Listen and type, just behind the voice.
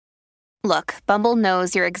Look, Bumble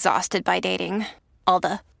knows you're exhausted by dating. All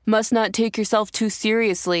the must not take yourself too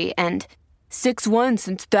seriously and 6'1"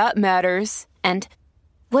 since that matters. And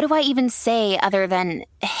what do I even say other than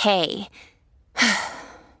hey?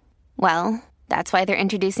 Well, that's why they're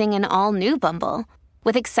introducing an all-new Bumble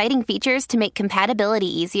with exciting features to make compatibility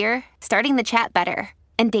easier, starting the chat better,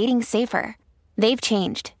 and dating safer. They've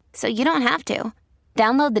changed, so you don't have to.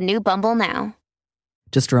 Download the new Bumble now.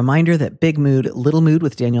 Just a reminder that Big Mood, Little Mood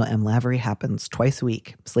with Daniel M. Lavery happens twice a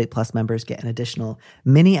week. Slate Plus members get an additional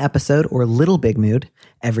mini episode or Little Big Mood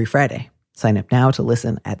every Friday. Sign up now to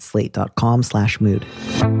listen at slate.com/mood.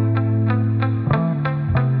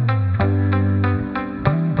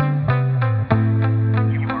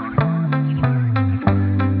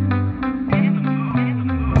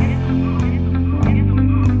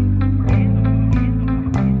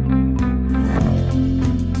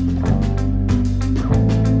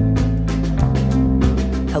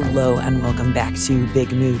 Hello and welcome back to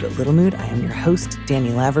Big Mood, Little Mood. I am your host,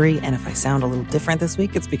 Danny Lavery, and if I sound a little different this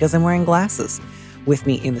week, it's because I'm wearing glasses. With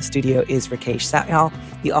me in the studio is Rakesh Satyal,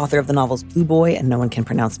 the author of the novels Blue Boy and No One Can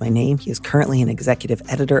Pronounce My Name. He is currently an executive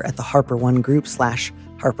editor at the Harper One Group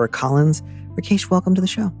 /HarperCollins. Rakesh, welcome to the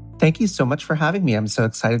show. Thank you so much for having me. I'm so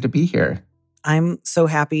excited to be here. I'm so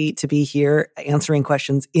happy to be here answering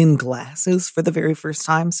questions in glasses for the very first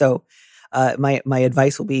time. So my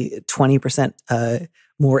advice will be 20%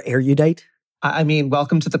 more erudite. I mean,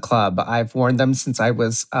 welcome to the club. I've worn them since I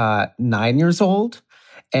was 9 years old,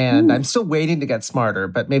 and I'm still waiting to get smarter,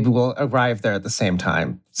 but maybe we'll arrive there at the same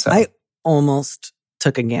time. So I almost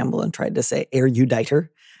took a gamble and tried to say eruditer.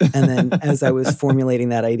 And then as I was formulating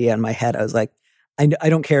that idea in my head, I was like, I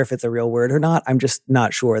don't care if it's a real word or not. I'm just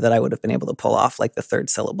not sure that I would have been able to pull off like the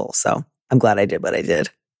third syllable. So I'm glad I did what I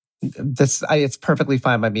did. It's perfectly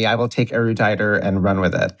fine by me. I will take eruditer and run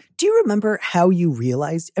with it. Do you remember how you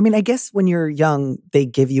realized? I mean, I guess when you're young, they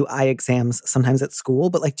give you eye exams sometimes at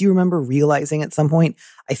school, but like, do you remember realizing at some point,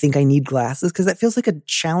 I think I need glasses? Because that feels like a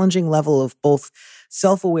challenging level of both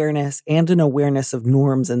self-awareness and an awareness of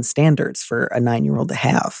norms and standards for a 9-year-old to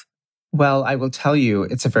have. Well, I will tell you,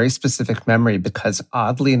 it's a very specific memory because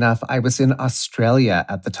oddly enough, I was in Australia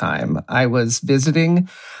at the time. I was visiting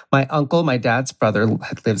my uncle, my dad's brother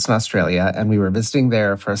lives in Australia, and we were visiting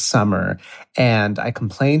there for a summer. And I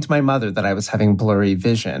complained to my mother that I was having blurry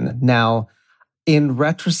vision. Now, in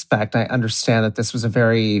retrospect, I understand that this was a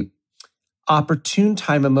very opportune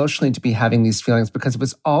time emotionally to be having these feelings because it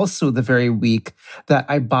was also the very week that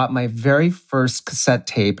I bought my very first cassette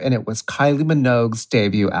tape, and it was Kylie Minogue's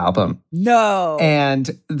debut album. No. And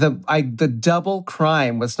the double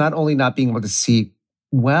crime was not only not being able to see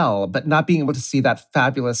well, but not being able to see that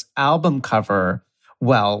fabulous album cover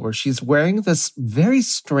well, where she's wearing this very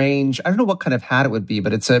strange, I don't know what kind of hat it would be,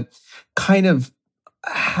 but it's a kind of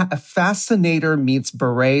a fascinator meets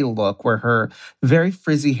beret look where her very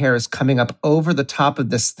frizzy hair is coming up over the top of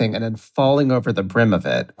this thing and then falling over the brim of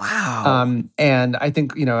it. Wow. And I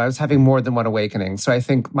think, I was having more than one awakening. So I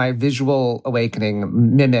think my visual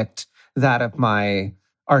awakening mimicked that of my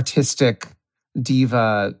artistic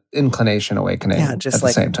diva inclination awakening at the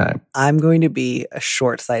same time. I'm going to be a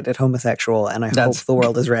short-sighted homosexual and I hope the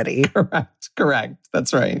world is ready. Correct.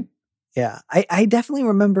 That's right. Yeah. I definitely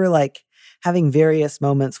remember like having various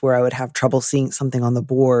moments where I would have trouble seeing something on the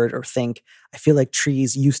board or think, I feel like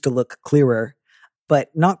trees used to look clearer, but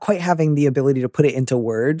not quite having the ability to put it into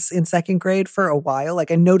words in second grade for a while. Like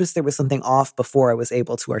I noticed there was something off before I was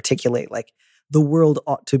able to articulate like the world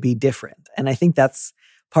ought to be different. And I think that's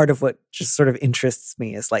part of what just sort of interests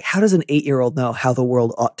me is like, how does an 8-year-old know how the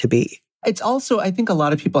world ought to be? It's also, I think a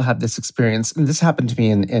lot of people have this experience, and this happened to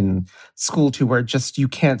me in school too, where just you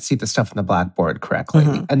can't see the stuff on the blackboard correctly.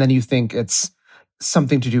 Mm-hmm. And then you think it's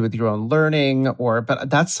something to do with your own learning, but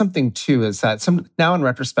that's something too, is that now in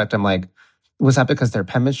retrospect, I'm like, was that because their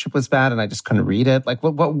penmanship was bad and I just couldn't read it? Like,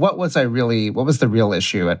 what was the real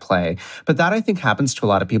issue at play? But that I think happens to a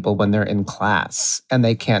lot of people when they're in class and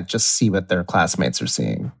they can't just see what their classmates are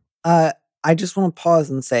seeing. I just want to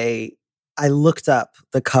pause and say, I looked up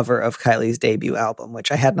the cover of Kylie's debut album,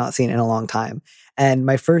 which I had not seen in a long time. And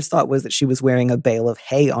my first thought was that she was wearing a bale of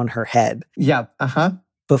hay on her head. Yeah,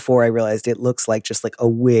 Before I realized it looks like just like a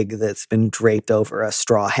wig that's been draped over a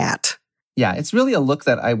straw hat. Yeah, it's really a look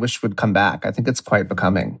that I wish would come back. I think it's quite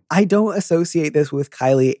becoming. I don't associate this with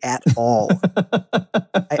Kylie at all.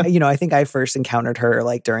 I think I first encountered her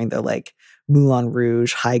like during the like Moulin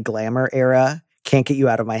Rouge high glamour era. Can't get you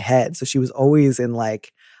out of my head. So she was always in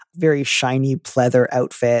like very shiny pleather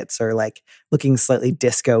outfits or like looking slightly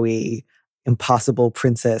disco-y, Impossible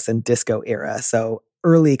Princess and disco era. So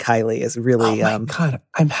early Kylie is really... Oh my God,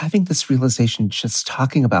 I'm having this realization just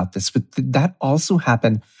talking about this, but that also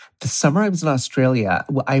happened the summer I was in Australia.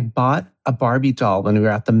 I bought a Barbie doll when we were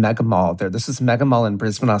at the Mega Mall there. This is Mega Mall in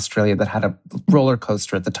Brisbane, Australia, that had a roller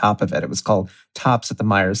coaster at the top of it. It was called Tops at the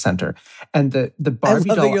Myers Center. And the Barbie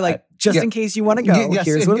doll... that you're like, in case you want to go, yes,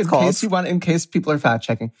 here's what it's called. In case people are fact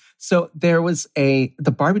checking. So there was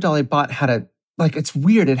the Barbie doll I bought had a, like, it's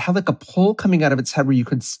weird. It had like a pole coming out of its head where you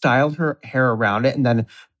could style her hair around it and then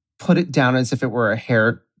put it down as if it were a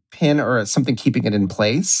hair pin or something keeping it in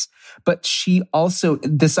place. But she also,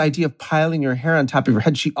 this idea of piling your hair on top of your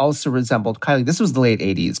head, she also resembled Kylie. This was the late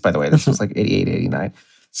 80s, by the way. This was like 88, 89.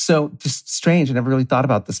 So just strange. I never really thought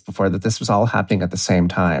about this before, that this was all happening at the same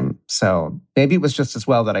time. So maybe it was just as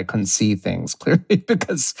well that I couldn't see things clearly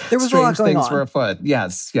because there was strange things were afoot.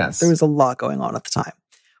 Yes. There was a lot going on at the time.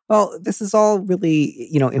 Well, this is all really,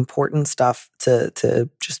 important stuff to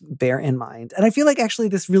just bear in mind. And I feel like actually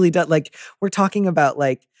this really does, like, we're talking about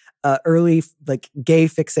like early like gay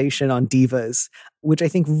fixation on divas, which I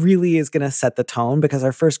think really is going to set the tone, because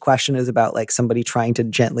our first question is about like somebody trying to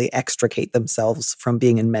gently extricate themselves from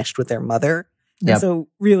being enmeshed with their mother. Yep. And so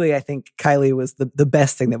really, I think Kylie was the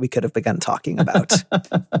best thing that we could have begun talking about.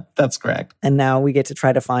 That's correct. And now we get to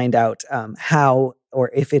try to find out how,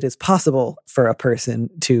 or if it is possible for a person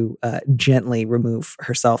to gently remove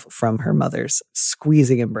herself from her mother's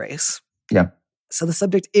squeezing embrace. Yeah. So the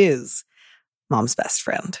subject is mom's best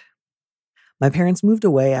friend. My parents moved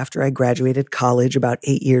away after I graduated college about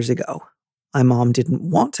 8 years ago. My mom didn't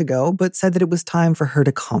want to go, but said that it was time for her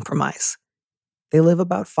to compromise. They live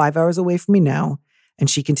about 5 hours away from me now, and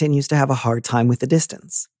she continues to have a hard time with the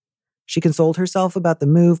distance. She consoled herself about the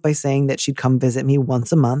move by saying that she'd come visit me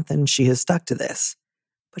once a month, and she has stuck to this.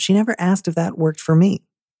 But she never asked if that worked for me.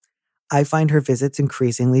 I find her visits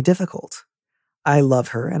increasingly difficult. I love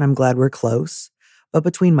her, and I'm glad we're close. But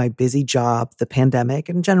between my busy job, the pandemic,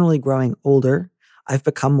 and generally growing older, I've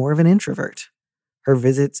become more of an introvert. Her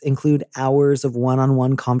visits include hours of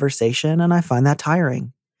one-on-one conversation, and I find that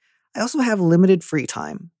tiring. I also have limited free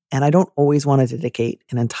time, and I don't always want to dedicate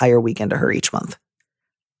an entire weekend to her each month.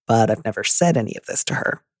 But I've never said any of this to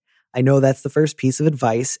her. I know that's the first piece of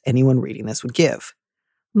advice anyone reading this would give.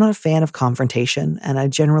 I'm not a fan of confrontation, and I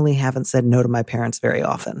generally haven't said no to my parents very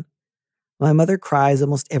often. My mother cries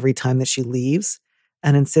almost every time that she leaves,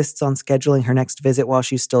 and insists on scheduling her next visit while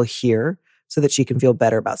she's still here so that she can feel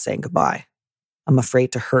better about saying goodbye. I'm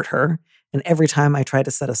afraid to hurt her, and every time I try to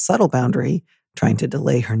set a subtle boundary, trying to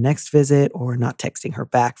delay her next visit or not texting her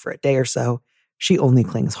back for a day or so, she only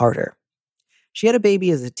clings harder. She had a baby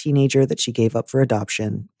as a teenager that she gave up for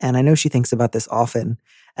adoption, and I know she thinks about this often,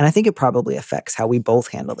 and I think it probably affects how we both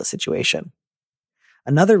handle the situation.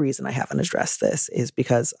 Another reason I haven't addressed this is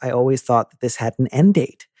because I always thought that this had an end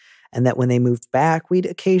date, and that when they moved back, we'd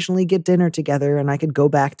occasionally get dinner together and I could go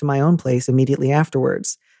back to my own place immediately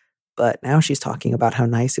afterwards. But now she's talking about how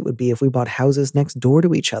nice it would be if we bought houses next door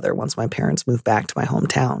to each other once my parents move back to my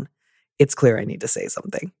hometown. It's clear I need to say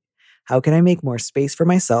something. How can I make more space for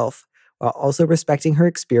myself while also respecting her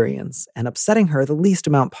experience and upsetting her the least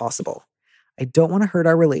amount possible? I don't want to hurt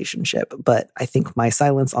our relationship, but I think my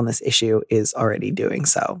silence on this issue is already doing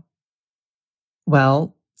so.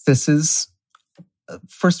 Well, this is...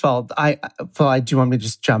 First of all, I do want me to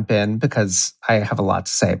just jump in because I have a lot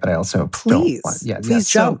to say, but I also please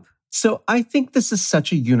jump. So I think this is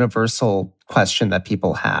such a universal question that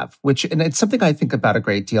people have, and it's something I think about a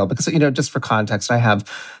great deal because, just for context, I have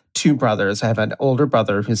two brothers. I have an older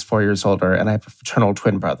brother who's 4 years older, and I have a fraternal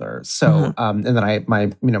twin brother. So, and then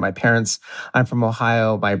my parents, I'm from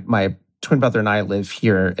Ohio. My twin brother and I live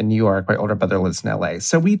here in New York. My older brother lives in LA.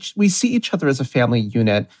 So we see each other as a family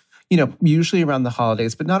unit, usually around the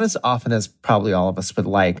holidays, but not as often as probably all of us would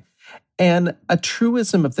like. And a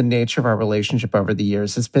truism of the nature of our relationship over the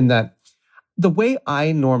years has been that the way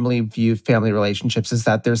I normally view family relationships is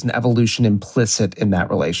that there's an evolution implicit in that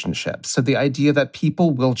relationship. So the idea that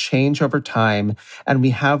people will change over time, and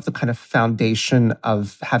we have the kind of foundation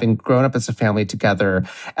of having grown up as a family together,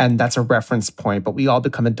 and that's a reference point, but we all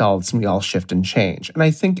become adults and we all shift and change. And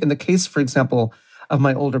I think in the case, for example, of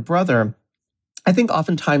my older brother, I think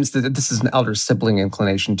oftentimes that this is an elder sibling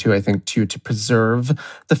inclination too, I think, to preserve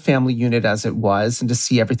the family unit as it was and to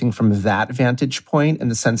see everything from that vantage point in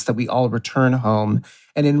the sense that we all return home.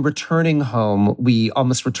 And in returning home, we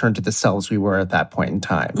almost return to the selves we were at that point in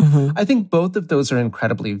time. Mm-hmm. I think both of those are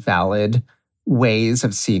incredibly valid ways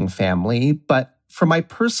of seeing family. But from my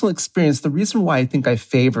personal experience, the reason why I think I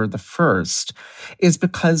favor the first is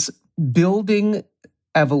because building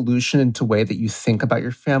evolution into the way that you think about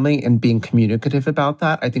your family and being communicative about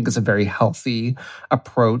that, I think is a very healthy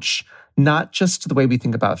approach not just the way we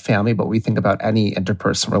think about family, but we think about any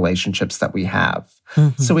interpersonal relationships that we have.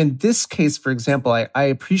 Mm-hmm. So in this case, for example, I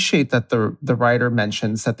appreciate that the writer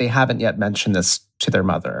mentions that they haven't yet mentioned this to their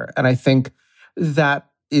mother. And I think that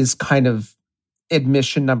is kind of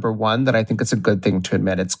admission number one, that I think it's a good thing to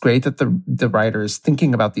admit. It's great that the writer is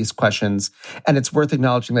thinking about these questions, and it's worth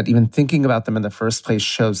acknowledging that even thinking about them in the first place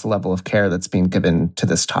shows the level of care that's being given to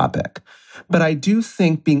this topic. But I do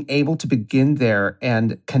think being able to begin there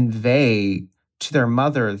and convey to their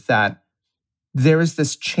mother that there is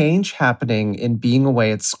this change happening in being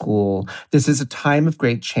away at school. This is a time of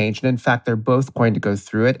great change. And in fact, they're both going to go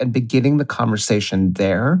through it, and beginning the conversation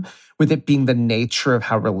there, with it being the nature of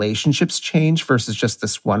how relationships change versus just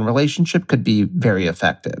this one relationship, could be very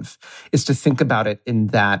effective, is to think about it in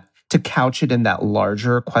that, to couch it in that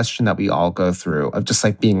larger question that we all go through of just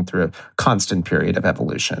like being through a constant period of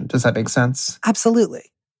evolution. Does that make sense?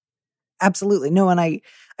 Absolutely. Absolutely. No, and I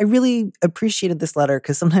really appreciated this letter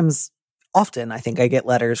because often I think I get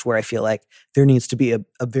letters where I feel like there needs to be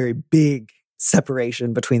a very big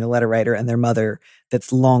separation between the letter writer and their mother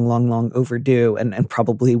that's long overdue and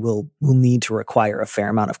probably will need to require a fair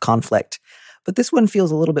amount of conflict. But this one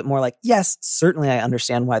feels a little bit more like, yes, certainly I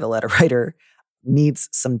understand why the letter writer needs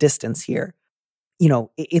some distance here. You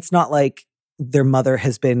know, it's not like their mother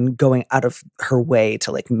has been going out of her way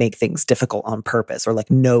to like make things difficult on purpose, or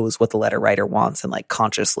like knows what the letter writer wants and like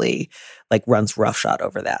consciously like runs roughshod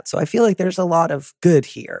over that. So I feel like there's a lot of good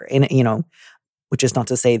here. And, you know, which is not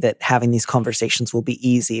to say that having these conversations will be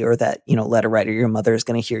easy, or that, you know, letter writer, your mother is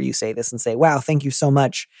going to hear you say this and say, wow, thank you so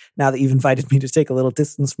much. Now that you've invited me to take a little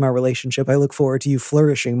distance from our relationship, I look forward to you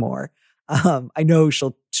flourishing more. I know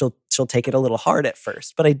she'll take it a little hard at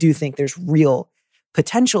first, but I do think there's real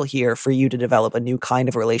potential here for you to develop a new kind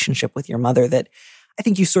of relationship with your mother that I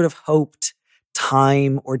think you sort of hoped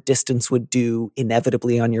time or distance would do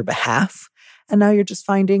inevitably on your behalf. And now you're just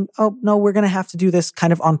finding, oh, no, we're going to have to do this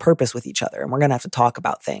kind of on purpose with each other, and we're going to have to talk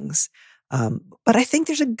about things. But I think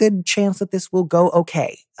there's a good chance that this will go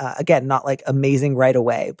okay. Again, not like amazing right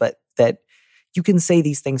away, but that you can say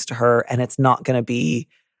these things to her and it's not going to be,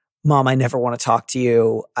 Mom, I never want to talk to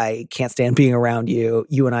you. I can't stand being around you.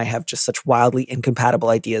 You and I have just such wildly incompatible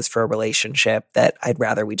ideas for a relationship that I'd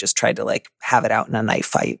rather we just tried to like have it out in a knife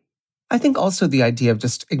fight. I think also the idea of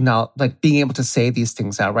just being able to say these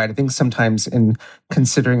things out, right? I think sometimes in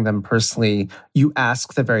considering them personally, you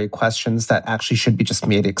ask the very questions that actually should be just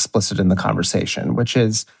made explicit in the conversation, which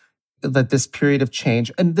is that this period of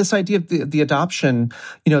change and this idea of the adoption,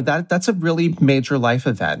 you know, that's a really major life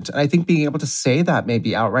event. And I think being able to say that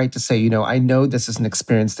maybe outright, to say, you know, I know this is an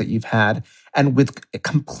experience that you've had, and with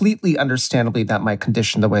completely understandably that might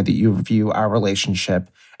condition the way that you view our relationship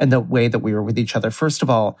and the way that we were with each other. First of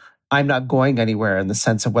all, I'm not going anywhere in the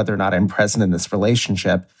sense of whether or not I'm present in this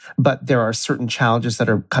relationship, but there are certain challenges that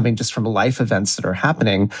are coming just from life events that are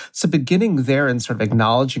happening. So beginning there and sort of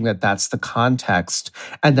acknowledging that that's the context,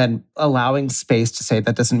 and then allowing space to say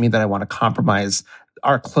that doesn't mean that I want to compromise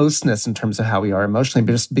our closeness in terms of how we are emotionally,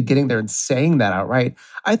 but just beginning there and saying that outright,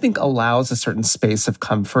 I think allows a certain space of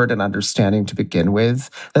comfort and understanding to begin with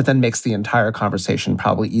that then makes the entire conversation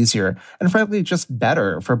probably easier and frankly just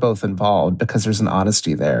better for both involved because there's an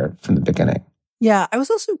honesty there from the beginning. Yeah, I was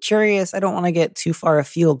also curious, I don't want to get too far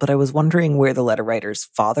afield, but I was wondering where the letter writer's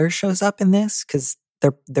father shows up in this, because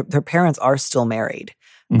their parents are still married.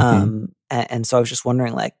 Mm-hmm. And so I was just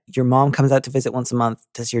wondering, like, your mom comes out to visit once a month.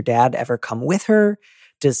 Does your dad ever come with her?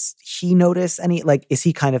 Does he notice any, like, is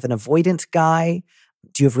he kind of an avoidant guy?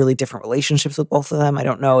 Do you have really different relationships with both of them? I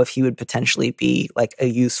don't know if he would potentially be like a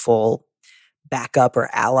useful backup or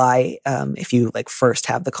ally if you like first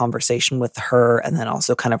have the conversation with her and then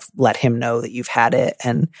also kind of let him know that you've had it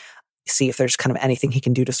and see if there's kind of anything he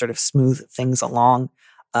can do to sort of smooth things along.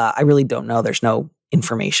 I really don't know. There's no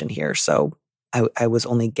information here. So I was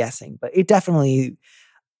only guessing, but it definitely,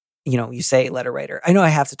 you know, you say letter writer, I know I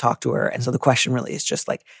have to talk to her. And so the question really is just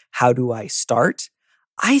like, how do I start?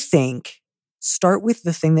 I think start with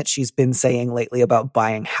the thing that she's been saying lately about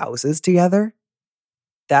buying houses together.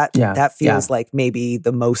 That feels like maybe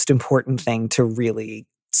the most important thing to really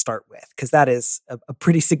start with, because that is a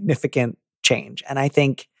pretty significant change. And I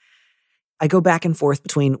think I go back and forth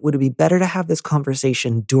between, would it be better to have this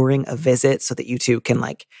conversation during a visit so that you two can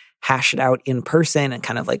like hash it out in person and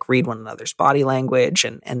kind of like read one another's body language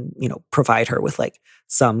and you know, provide her with like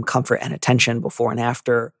some comfort and attention before and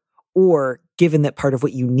after? Or given that part of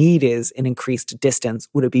what you need is an increased distance,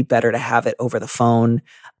 would it be better to have it over the phone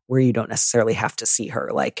where you don't necessarily have to see her,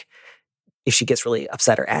 like if she gets really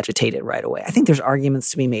upset or agitated right away? I think there's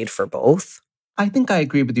arguments to be made for both. I think I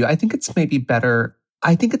agree with you. I think it's maybe better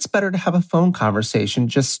I think it's better to have a phone conversation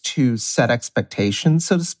just to set expectations,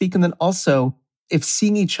 so to speak. And then also, if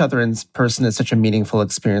seeing each other in person is such a meaningful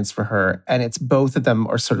experience for her, and it's both of them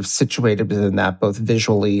are sort of situated within that, both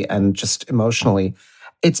visually and just emotionally,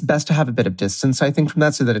 it's best to have a bit of distance, I think, from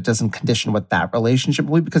that so that it doesn't condition what that relationship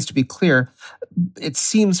will be. Because to be clear, it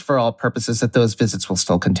seems for all purposes that those visits will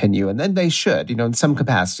still continue. And then they should, in some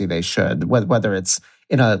capacity they should, whether it's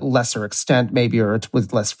in a lesser extent maybe or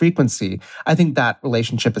with less frequency. I think that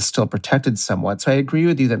relationship is still protected somewhat. So I agree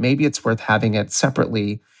with you that maybe it's worth having it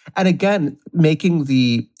separately. And again, making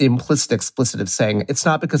the implicit explicit of saying, it's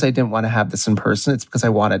not because I didn't want to have this in person, it's because I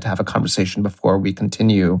wanted to have a conversation before we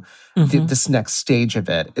continue this next stage of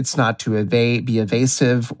it. It's not to be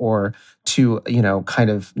evasive or to, kind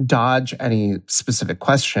of dodge any specific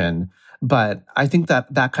question. But I think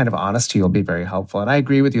that kind of honesty will be very helpful. And I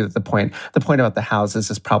agree with you that the point about the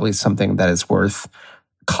houses is probably something that is worth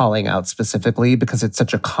calling out specifically because it's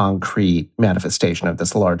such a concrete manifestation of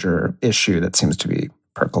this larger issue that seems to be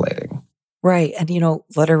percolating. Right. And,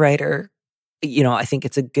 letter writer, I think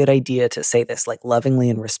it's a good idea to say this like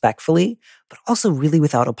lovingly and respectfully, but also really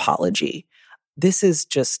without apology. This is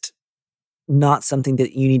just not something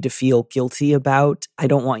that you need to feel guilty about. I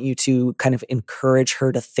don't want you to kind of encourage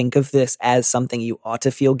her to think of this as something you ought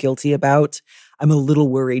to feel guilty about. I'm a little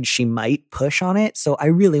worried she might push on it. So I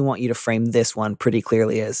really want you to frame this one pretty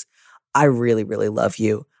clearly as, I really, really love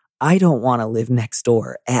you. I don't want to live next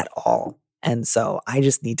door at all. And so I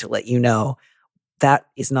just need to let you know that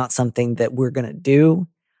is not something that we're going to do.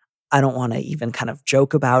 I don't want to even kind of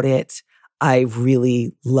joke about it. I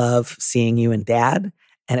really love seeing you and Dad.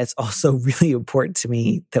 And it's also really important to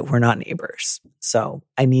me that we're not neighbors. So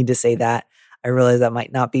I need to say that. I realize that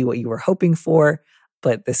might not be what you were hoping for,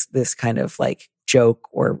 but this kind of like joke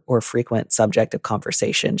or frequent subject of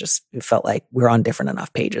conversation just felt like we're on different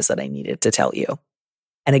enough pages that I needed to tell you.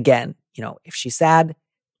 And again, if she's sad,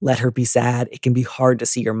 let her be sad. It can be hard to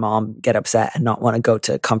see your mom get upset and not want to go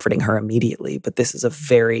to comforting her immediately, but this is a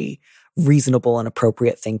very reasonable and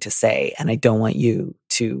appropriate thing to say. And I don't want you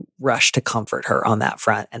to rush to comfort her on that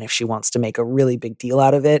front. And if she wants to make a really big deal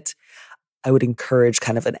out of it, I would encourage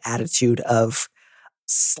kind of an attitude of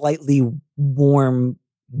slightly warm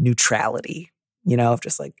neutrality, of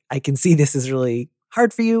just like, I can see this is really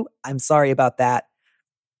hard for you. I'm sorry about that.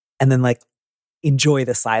 And then like, enjoy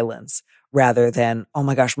the silence rather than, oh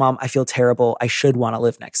my gosh, Mom, I feel terrible. I should want to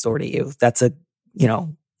live next door to you. That's a,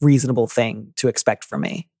 reasonable thing to expect from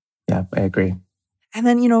me. Yeah, I agree. And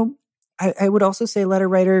then, I would also say, letter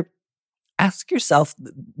writer, ask yourself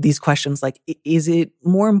these questions like, is it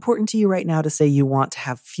more important to you right now to say you want to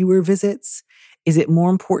have fewer visits? Is it more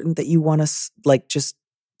important that you want to like just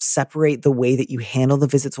separate the way that you handle the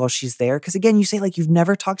visits while she's there? Because again, you say like you've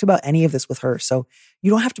never talked about any of this with her. So you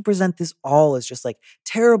don't have to present this all as just like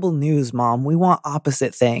terrible news, Mom. We want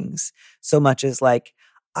opposite things so much as like,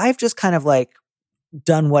 I've just kind of like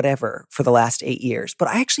done whatever for the last 8 years, but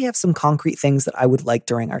I actually have some concrete things that I would like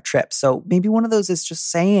during our trip. So maybe one of those is just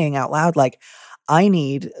saying out loud, like, I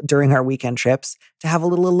need during our weekend trips to have a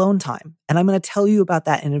little alone time. And I'm going to tell you about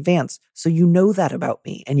that in advance. So you know that about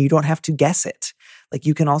me and you don't have to guess it. Like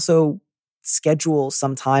you can also schedule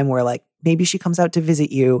some time where like maybe she comes out to visit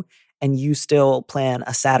you and you still plan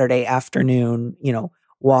a Saturday afternoon,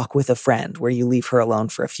 walk with a friend where you leave her alone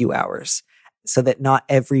for a few hours so that not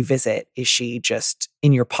every visit is she just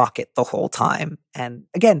in your pocket the whole time. And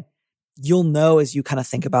again, you'll know as you kind of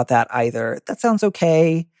think about that either, that sounds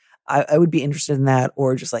okay. I would be interested in that.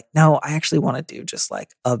 Or just like, no, I actually want to do just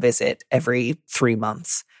like a visit every 3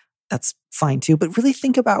 months. That's fine too. But really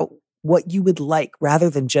think about what you would like rather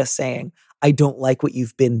than just saying, I don't like what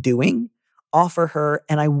you've been doing. Offer her,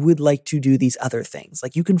 and I would like to do these other things.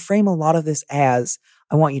 Like you can frame a lot of this as,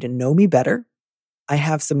 I want you to know me better. I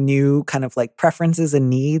have some new kind of like preferences and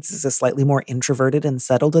needs as a slightly more introverted and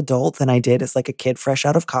settled adult than I did as like a kid fresh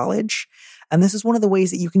out of college. And this is one of the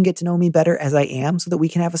ways that you can get to know me better as I am so that we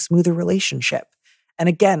can have a smoother relationship. And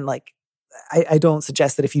again, like, I don't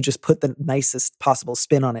suggest that if you just put the nicest possible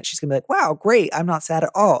spin on it, she's going to be like, wow, great. I'm not sad at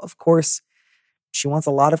all. Of course, she wants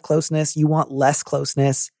a lot of closeness. You want less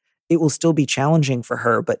closeness. It will still be challenging for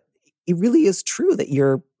her, but it really is true that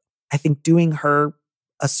you're, I think, doing her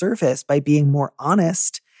a service by being more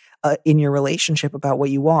honest in your relationship about what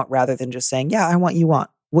you want rather than just saying, yeah, I want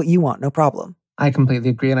what you want, no problem. I completely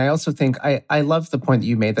agree. And I also think I love the point that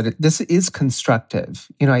you made that this is constructive.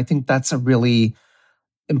 I think that's a really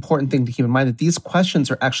important thing to keep in mind, that these questions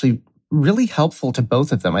are actually really helpful to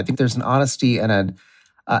both of them. I think there's an honesty and an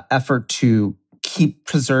effort to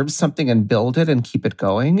preserve something and build it and keep it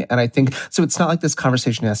going. And I think, so it's not like this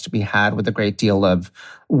conversation has to be had with a great deal of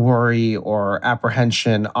worry or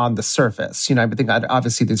apprehension on the surface. I think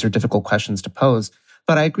obviously these are difficult questions to pose,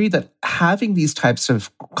 but I agree that having these types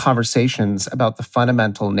of conversations about the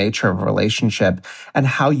fundamental nature of a relationship and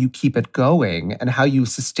how you keep it going and how you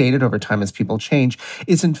sustain it over time as people change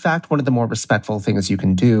is in fact one of the more respectful things you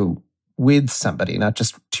can do with somebody, not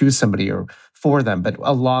just to somebody or for them, but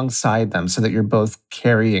alongside them, so that you're both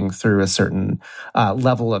carrying through a certain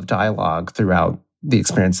level of dialogue throughout the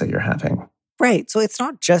experience that you're having. Right. So it's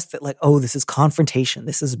not just that this is confrontation.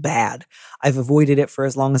 This is bad. I've avoided it for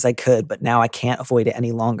as long as I could, but now I can't avoid it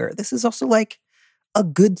any longer. This is also a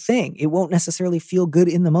good thing. It won't necessarily feel good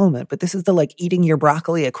in the moment, but this is the eating your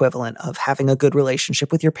broccoli equivalent of having a good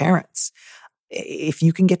relationship with your parents. If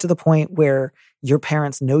you can get to the point where your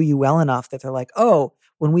parents know you well enough that they're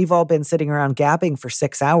when we've all been sitting around gabbing for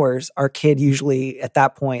 6 hours, our kid usually at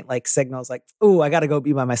that point signals oh, I got to go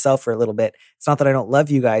be by myself for a little bit. It's not that I don't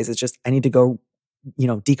love you guys. It's just I need to go,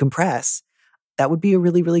 decompress. That would be a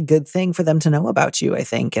really, really good thing for them to know about you, I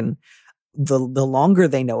think. And the longer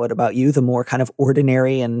they know it about you, the more kind of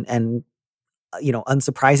ordinary and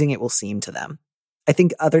unsurprising it will seem to them. I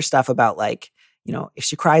think other stuff about if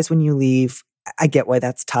she cries when you leave, I get why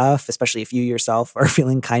that's tough, especially if you yourself are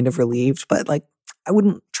feeling kind of relieved, but I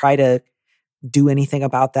wouldn't try to do anything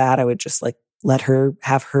about that. I would just let her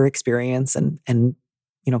have her experience and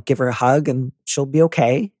give her a hug and she'll be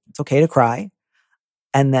okay. It's okay to cry.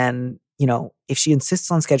 And then, if she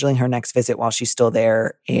insists on scheduling her next visit while she's still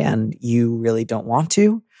there and you really don't want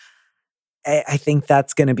to, I think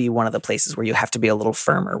that's going to be one of the places where you have to be a little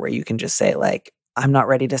firmer, where you can just say I'm not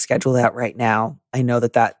ready to schedule that right now. I know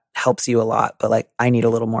that helps you a lot, but I need a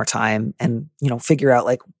little more time, and,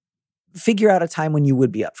 figure out a time when you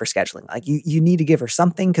would be up for scheduling. You need to give her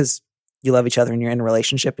something because you love each other and you're in a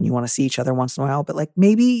relationship and you want to see each other once in a while. But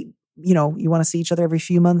maybe, you want to see each other every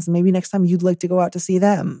few months, and maybe next time you'd like to go out to see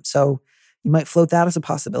them. So you might float that as a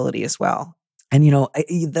possibility as well. And,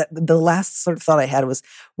 the last sort of thought I had was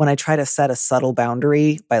when I try to set a subtle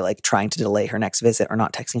boundary by trying to delay her next visit or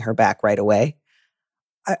not texting her back right away,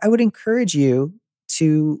 I would encourage you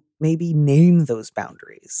to maybe name those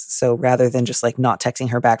boundaries. So rather than just not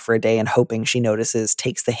texting her back for a day and hoping she notices,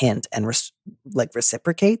 takes the hint and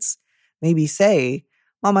reciprocates, maybe say,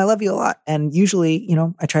 Mom, I love you a lot. And usually,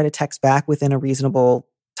 I try to text back within a reasonable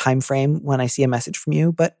time frame when I see a message from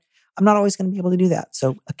you, but I'm not always going to be able to do that.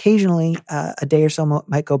 So occasionally a day or so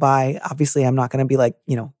might go by. Obviously, I'm not going to be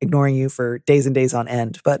ignoring you for days and days on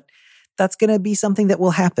end, but that's going to be something that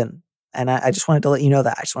will happen. And I just wanted to let you know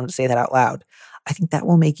that. I just wanted to say that out loud. I think that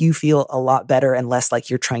will make you feel a lot better and less like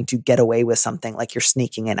you're trying to get away with something, like you're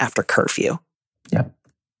sneaking in after curfew. Yeah.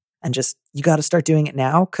 And just, you got to start doing it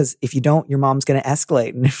now, because if you don't, your mom's going to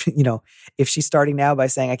escalate. And if she's starting now by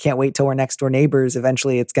saying, I can't wait till we're next door neighbors,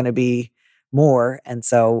 eventually it's going to be more. And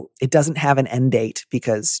so it doesn't have an end date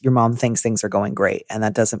because your mom thinks things are going great. And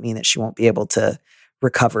that doesn't mean that she won't be able to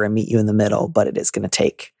recover and meet you in the middle, but it is going to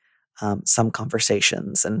take some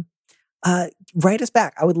conversations. And write us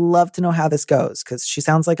back. I would love to know how this goes, because she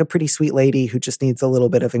sounds like a pretty sweet lady who just needs a little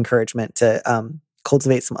bit of encouragement to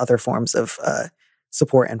cultivate some other forms of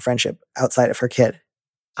support and friendship outside of her kid.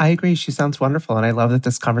 I agree. She sounds wonderful. And I love that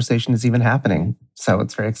this conversation is even happening. So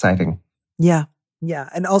it's very exciting. Yeah. Yeah.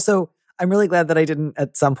 And also, I'm really glad that I didn't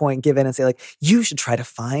at some point give in and say you should try to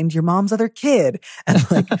find your mom's other kid and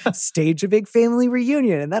stage a big family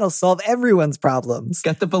reunion, and that'll solve everyone's problems.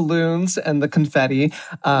 Get the balloons and the confetti.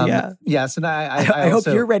 Yeah. Yes. And I hope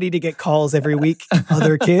you're ready to get calls every week,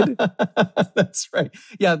 other kid. That's right.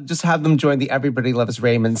 Yeah. Just have them join the Everybody Loves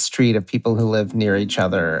Raymond street of people who live near each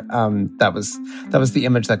other. That was the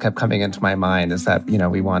image that kept coming into my mind, is that,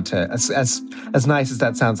 we want to, as nice as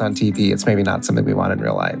that sounds on TV, it's maybe not something we want in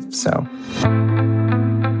real life. So.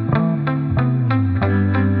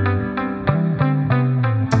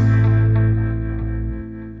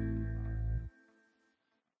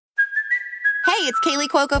 Hey, it's Kaylee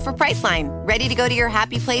Cuoco for Priceline. Ready to go to your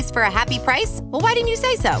happy place for a happy price? Well, why didn't you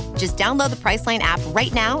say so? Just download the Priceline app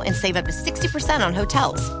right now and save up to 60% on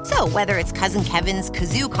hotels. So whether it's Cousin Kevin's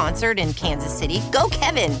Kazoo Concert in Kansas City, go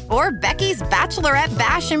Kevin, or Becky's Bachelorette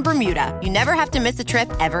Bash in Bermuda, you never have to miss a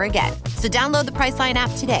trip ever again. So download the Priceline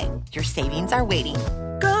app today. Your savings are waiting.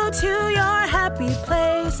 Go to your happy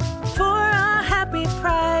place for a happy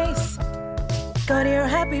price. Go to your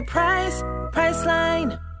happy price,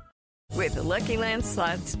 Priceline. With the Lucky Land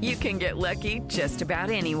Slots, you can get lucky just about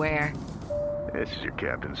anywhere. This is your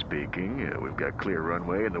captain speaking. We've got clear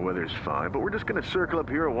runway and the weather's fine, but we're just going to circle up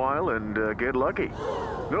here a while and get lucky.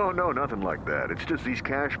 No, nothing like that. It's just these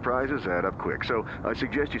cash prizes add up quick. So I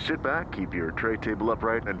suggest you sit back, keep your tray table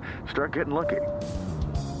upright, and start getting lucky.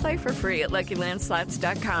 Play for free at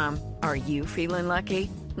LuckyLandSlots.com. Are you feeling lucky?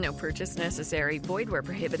 No purchase necessary. Void where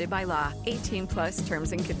prohibited by law. 18 plus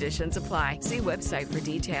terms and conditions apply. See website for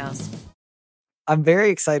details. I'm very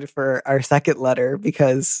excited for our second letter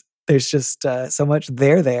because there's just so much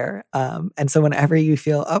there. And so whenever you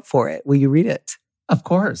feel up for it, will you read it? Of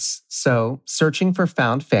course. So, searching for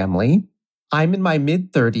found family. I'm in my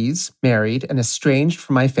mid-30s, married, and estranged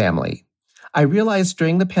from my family. I realized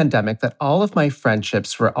during the pandemic that all of my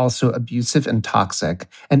friendships were also abusive and toxic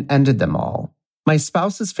and ended them all. My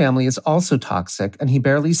spouse's family is also toxic, and he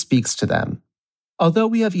barely speaks to them. Although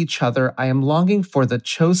we have each other, I am longing for the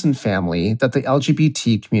chosen family that the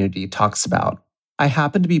LGBT community talks about. I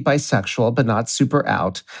happen to be bisexual, but not super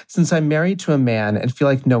out, since I'm married to a man and feel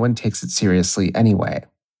like no one takes it seriously anyway.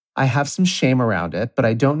 I have some shame around it, but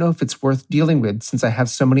I don't know if it's worth dealing with since I have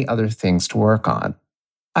so many other things to work on.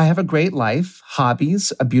 I have a great life,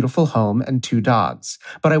 hobbies, a beautiful home, and 2 dogs,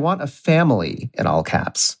 but I want a family in all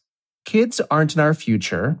caps. Kids aren't in our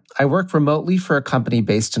future. I work remotely for a company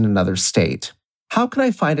based in another state. How can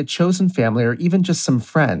I find a chosen family or even just some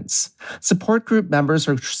friends? Support group members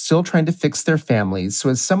are still trying to fix their families, so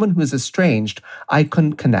as someone who is estranged, I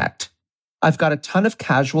couldn't connect. I've got a ton of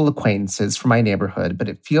casual acquaintances from my neighborhood, but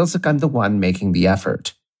it feels like I'm the one making the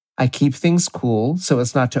effort. I keep things cool so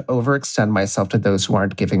as not to overextend myself to those who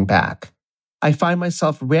aren't giving back. I find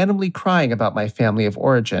myself randomly crying about my family of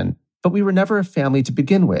origin, but we were never a family to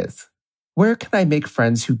begin with. Where can I make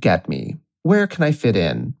friends who get me? Where can I fit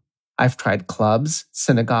in? I've tried clubs,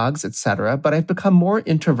 synagogues, etc., but I've become more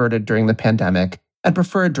introverted during the pandemic and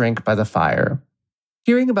prefer a drink by the fire.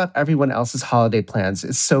 Hearing about everyone else's holiday plans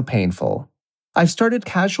is so painful. I've started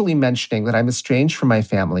casually mentioning that I'm estranged from my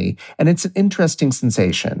family, and it's an interesting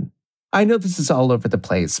sensation. I know this is all over the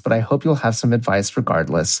place, but I hope you'll have some advice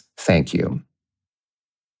regardless. Thank you.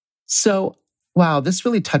 So, wow, this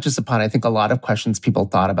really touches upon, I think, a lot of questions people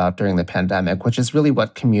thought about during the pandemic, which is really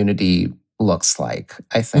what community looks like,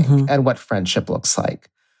 I think, and what friendship looks like.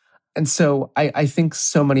 And so I think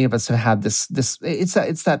so many of us have had this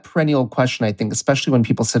it's that perennial question, I think, especially when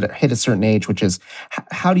people hit a certain age, which is,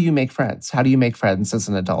 how do you make friends? How do you make friends as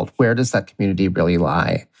an adult? Where does that community really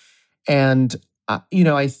lie? And,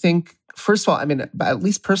 I think, first of all, I mean, at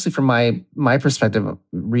least personally from my perspective,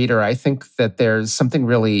 reader, I think that there's something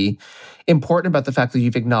really important about the fact that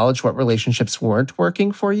you've acknowledged what relationships weren't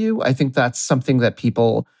working for you. I think that's something that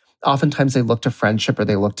people oftentimes they look to friendship or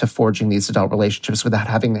they look to forging these adult relationships without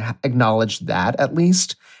having acknowledged that at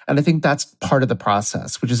least. And I think that's part of the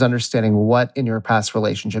process, which is understanding what in your past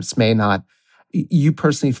relationships you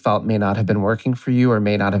personally felt may not have been working for you or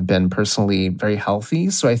may not have been personally very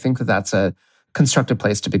healthy. So I think that that's a constructive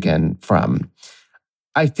place to begin from.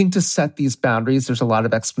 I think to set these boundaries, there's a lot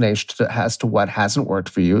of explanation as to what hasn't worked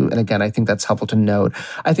for you. And again, I think that's helpful to note.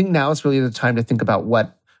 I think now is really the time to think about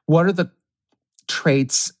what are the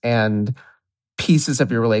traits and pieces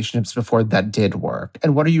of your relationships before that did work?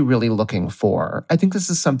 And what are you really looking for? I think this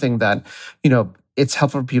is something that, it's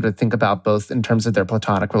helpful for people to think about both in terms of their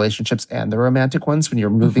platonic relationships and the romantic ones when you're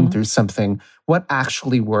moving through something. What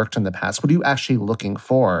actually worked in the past? What are you actually looking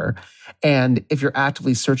for? And if you're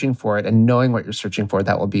actively searching for it and knowing what you're searching for,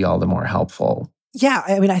 that will be all the more helpful. Yeah,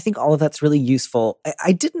 I mean, I think all of that's really useful.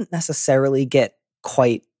 I didn't necessarily get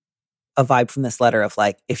quite a vibe from this letter of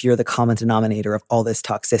like, if you're the common denominator of all this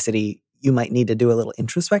toxicity, you might need to do a little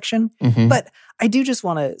introspection. But I do just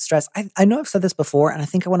want to stress, I know I've said this before, and I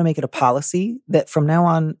think I want to make it a policy that from now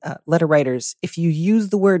on, letter writers, if you use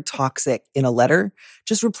the word toxic in a letter,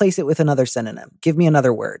 just replace it with another synonym. Give me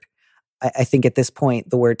another word. I think at this point,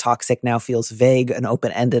 the word toxic now feels vague and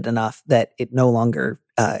open-ended enough that it no longer,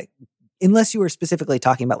 unless you were specifically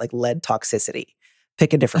talking about like lead toxicity,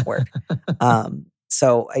 pick a different word.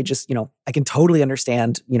 So I just, I can totally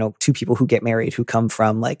understand, 2 people who get married who come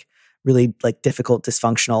from like really like difficult,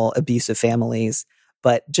 dysfunctional, abusive families.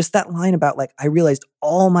 But just that line about like, I realized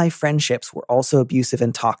all my friendships were also abusive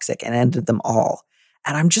and toxic and ended them all.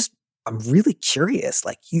 And I'm really curious,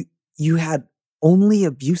 like you had only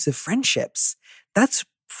abusive friendships. That's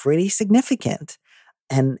pretty significant.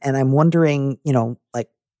 And I'm wondering, like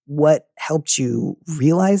what helped you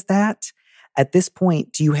realize that? At this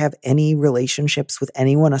point, do you have any relationships with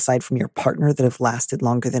anyone aside from your partner that have lasted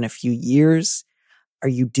longer than a few years? Are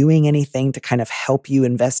you doing anything to kind of help you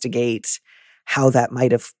investigate how that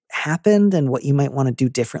might have happened and what you might want to do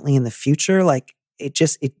differently in the future? Like,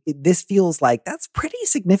 this feels like that's pretty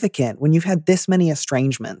significant when you've had this many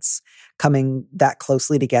estrangements coming that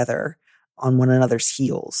closely together on one another's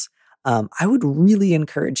heels. I would really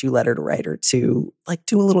encourage you, letter to writer, to like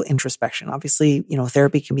do a little introspection. Obviously,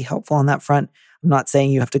 therapy can be helpful on that front. I'm not saying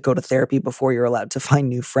you have to go to therapy before you're allowed to find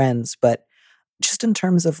new friends, but just in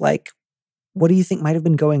terms of like, what do you think might have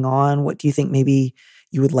been going on? What do you think maybe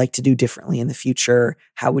you would like to do differently in the future?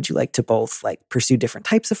 How would you like to both like pursue different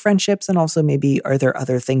types of friendships? And also maybe are there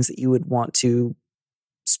other things that you would want to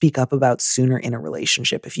speak up about sooner in a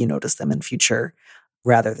relationship if you notice them in future,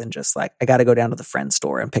 rather than just like, I got to go down to the friend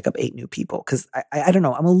store and pick up 8 new people? Because I don't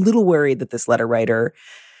know, I'm a little worried that this letter writer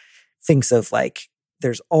thinks of like,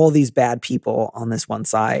 there's all these bad people on this one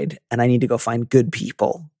side and I need to go find good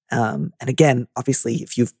people. And again, obviously,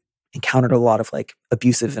 if you've encountered a lot of like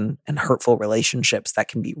abusive and hurtful relationships, that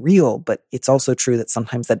can be real, but it's also true that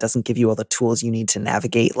sometimes that doesn't give you all the tools you need to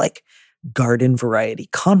navigate like garden variety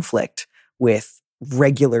conflict with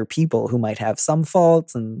regular people who might have some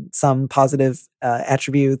faults and some positive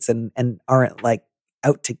attributes and aren't like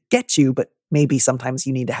out to get you, but maybe sometimes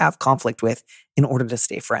you need to have conflict with in order to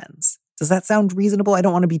stay friends. Does that sound reasonable? I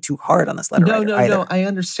don't want to be too hard on this letter writer either. No, I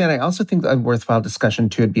understand. I also think a worthwhile discussion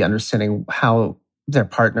too would be understanding how their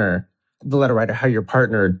partner, the letter writer, how your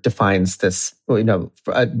partner defines this,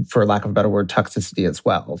 for lack of a better word, toxicity as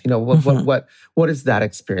well. What is that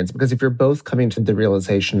experience? Because if you're both coming to the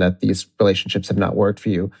realization that these relationships have not worked for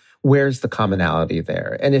you, where's the commonality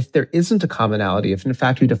there? And if there isn't a commonality, if in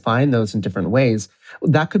fact you define those in different ways,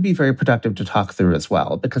 that could be very productive to talk through as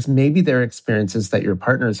well. Because maybe there are experiences that your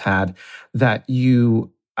partner's had that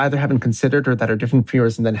you either haven't considered or that are different from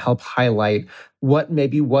yours, and then help highlight what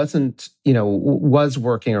maybe wasn't, was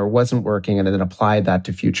working or wasn't working, and then apply that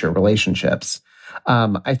to future relationships.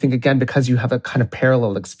 I think, again, because you have a kind of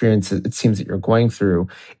parallel experience, it seems that you're going through,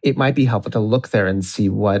 it might be helpful to look there and see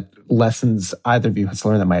what lessons either of you has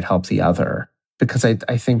learned that might help the other. Because I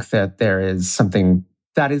think that there is something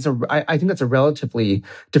that is I think that's a relatively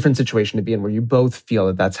different situation to be in, where you both feel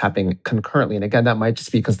that that's happening concurrently. And again, that might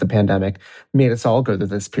just be because the pandemic made us all go through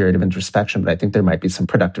this period of introspection, but I think there might be some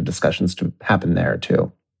productive discussions to happen there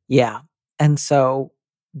too. Yeah. And so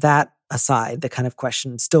that aside, the kind of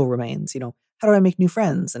question still remains, how do I make new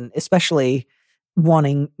friends? And especially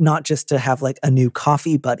wanting not just to have like a new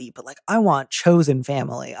coffee buddy, but like I want chosen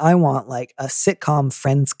family. I want like a sitcom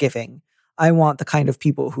Friendsgiving. I want the kind of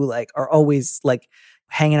people who like are always like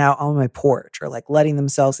hanging out on my porch or like letting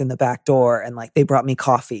themselves in the back door and like they brought me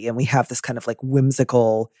coffee and we have this kind of like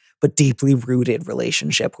whimsical but deeply rooted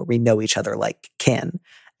relationship where we know each other like kin.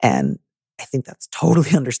 And I think that's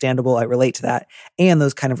totally understandable. I relate to that. And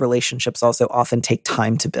those kind of relationships also often take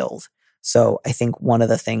time to build. So I think one of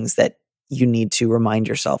the things that you need to remind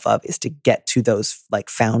yourself of is to get to those like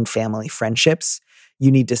found family friendships.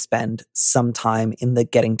 You need to spend some time in the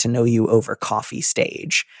getting to know you over coffee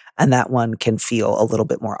stage. And that one can feel a little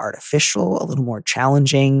bit more artificial, a little more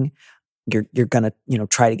challenging. You're going to,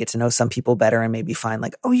 try to get to know some people better and maybe find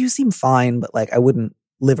like, oh, you seem fine, but like I wouldn't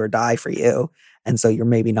live or die for you. And so you're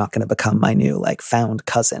maybe not going to become my new like found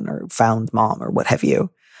cousin or found mom or what have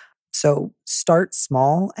you. So start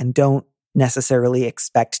small and don't necessarily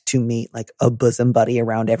expect to meet like a bosom buddy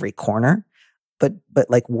around every corner, but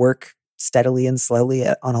like work steadily and slowly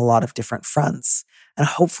on a lot of different fronts. And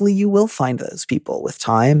hopefully you will find those people with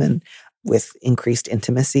time and with increased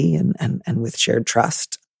intimacy and with shared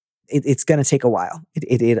trust. It's going to take a while.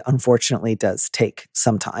 It unfortunately does take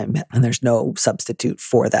some time, and there's no substitute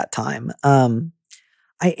for that time.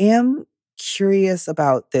 I am curious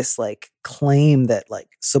about this like claim that like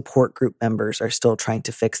support group members are still trying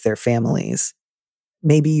to fix their families.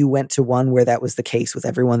 Maybe you went to one where that was the case with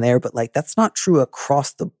everyone there, but like that's not true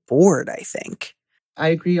across the board, I think. I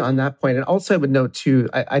agree on that point. And also I would note too,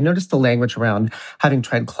 I noticed the language around having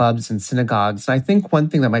tried clubs and synagogues. And I think one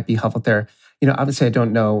thing that might be helpful there, obviously I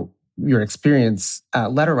don't know your experience,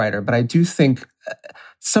 letter writer, but I do think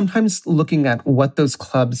sometimes looking at what those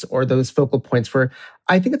clubs or those focal points were,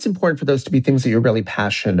 I think it's important for those to be things that you're really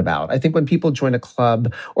passionate about. I think when people join a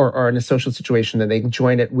club or are in a social situation, that they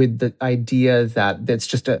join it with the idea that it's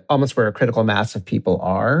just almost where a critical mass of people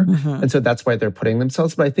are. Mm-hmm. And so that's why they're putting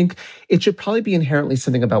themselves. But I think it should probably be inherently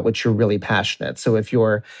something about which you're really passionate. So if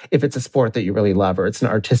it's a sport that you really love, or it's an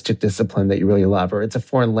artistic discipline that you really love, or it's a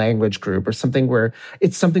foreign language group or something where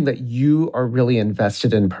it's something that you are really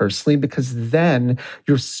invested in personally, because then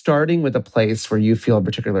you're starting with a place where you feel a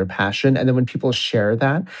particular passion. And then when people share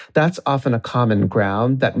that's often a common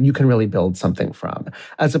ground that you can really build something from,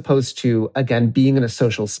 as opposed to, again, being in a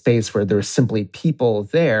social space where there's simply people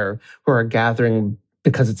there who are gathering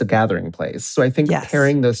because it's a gathering place. So I think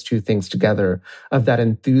pairing those two things together of that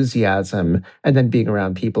enthusiasm and then being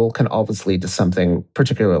around people can always lead to something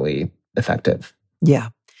particularly effective. Yeah.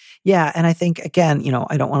 Yeah. And I think, again,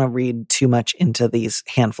 I don't want to read too much into these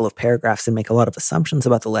handful of paragraphs and make a lot of assumptions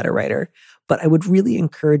about the letter writer, but I would really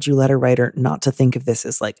encourage you, letter writer, not to think of this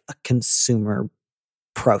as like a consumer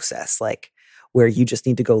process, like where you just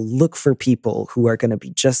need to go look for people who are going to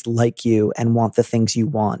be just like you and want the things you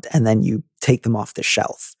want, and then you take them off the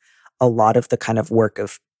shelf. A lot of the kind of work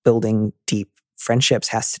of building deep friendships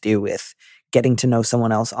has to do with getting to know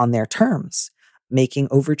someone else on their terms, making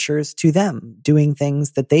overtures to them, doing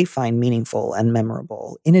things that they find meaningful and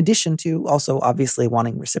memorable, in addition to also obviously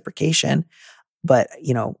wanting reciprocation. But,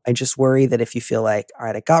 I just worry that if you feel like, all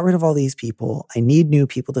right, I got rid of all these people, I need new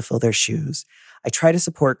people to fill their shoes. I tried a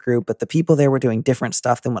support group, but the people there were doing different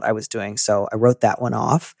stuff than what I was doing, so I wrote that one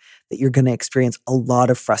off, that you're going to experience a lot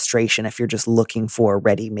of frustration if you're just looking for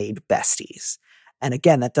ready-made besties. And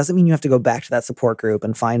again, that doesn't mean you have to go back to that support group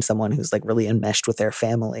and find someone who's like really enmeshed with their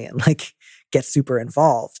family and like get super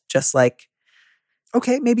involved. Just like,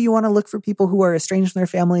 okay, maybe you want to look for people who are estranged from their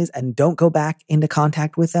families and don't go back into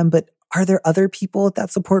contact with them, but are there other people at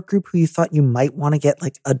that support group who you thought you might want to get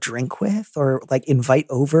like a drink with or like invite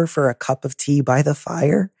over for a cup of tea by the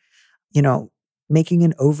fire? Making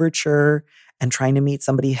an overture and trying to meet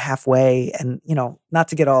somebody halfway and, not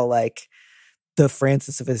to get all like the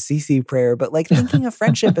Francis of Assisi prayer, but like thinking of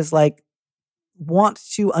friendship as like want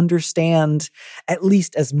to understand at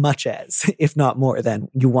least as much as, if not more than,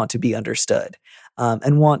 you want to be understood,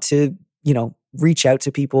 and want to, reach out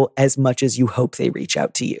to people as much as you hope they reach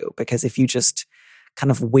out to you. Because if you just kind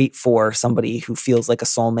of wait for somebody who feels like a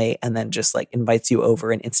soulmate and then just like invites you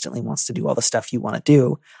over and instantly wants to do all the stuff you want to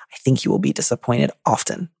do, I think you will be disappointed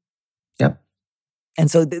often. Yep. And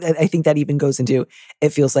so I think that even goes into,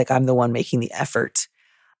 it feels like I'm the one making the effort.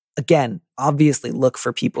 Again, obviously look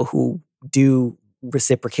for people who do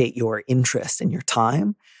reciprocate your interest and your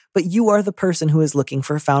time, but you are the person who is looking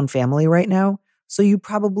for a found family right now. So you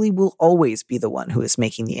probably will always be the one who is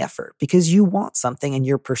making the effort because you want something and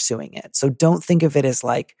you're pursuing it. So don't think of it as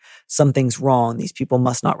like something's wrong. These people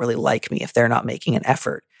must not really like me if they're not making an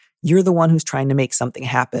effort. You're the one who's trying to make something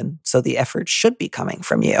happen. So the effort should be coming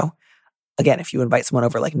from you. Again, if you invite someone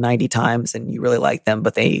over like 90 times and you really like them,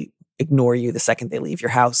 but they ignore you the second they leave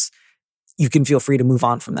your house, you can feel free to move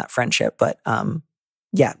on from that friendship. But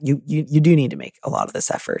you do need to make a lot of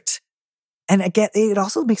this effort. And again, it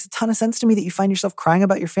also makes a ton of sense to me that you find yourself crying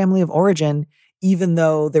about your family of origin, even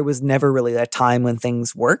though there was never really a time when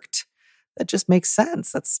things worked. That just makes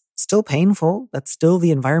sense. That's still painful. That's still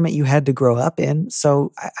the environment you had to grow up in.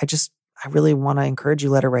 So I really want to encourage you,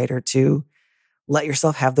 letter writer, to let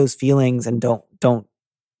yourself have those feelings and don't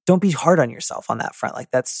be hard on yourself on that front.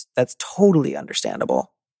 Like that's totally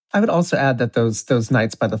understandable. I would also add that those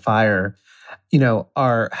nights by the fire,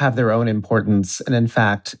 have their own importance. And in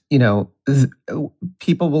fact,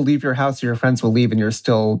 people will leave your house, your friends will leave, and you'll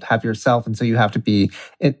still have yourself. And so you have to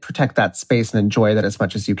protect that space and enjoy that as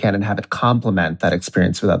much as you can and have it complement that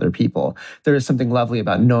experience with other people. There is something lovely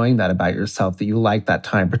about knowing that about yourself, that you like that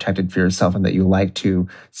time protected for yourself and that you like to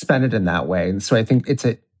spend it in that way. And so I think it's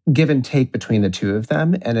a give and take between the two of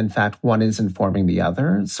them. And in fact, one is informing the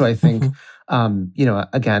other. So I think,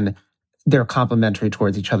 again, they're complementary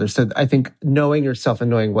towards each other. So I think knowing yourself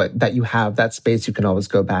and knowing that you have that space you can always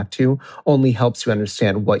go back to only helps you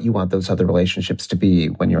understand what you want those other relationships to be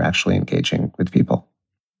when you're actually engaging with people.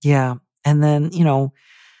 Yeah. And then,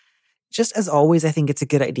 just as always, I think it's a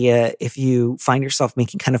good idea if you find yourself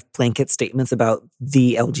making kind of blanket statements about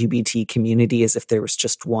the LGBT community as if there was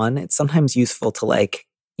just one. It's sometimes useful to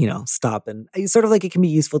stop and sort of like it can be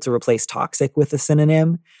useful to replace toxic with a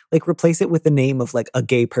synonym, like replace it with the name of like a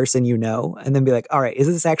gay person, and then be like, all right, is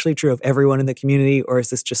this actually true of everyone in the community or is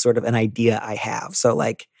this just sort of an idea I have? So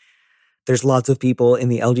like there's lots of people in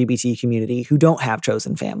the LGBT community who don't have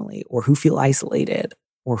chosen family or who feel isolated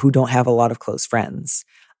or who don't have a lot of close friends.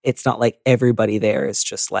 It's not like everybody there is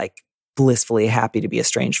just like blissfully happy to be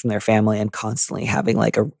estranged from their family and constantly having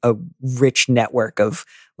like a rich network of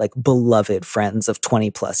like beloved friends of 20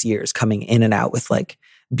 plus years coming in and out with like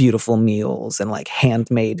beautiful meals and like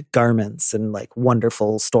handmade garments and like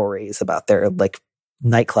wonderful stories about their like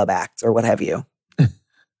nightclub acts or what have you.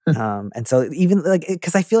 And so even like,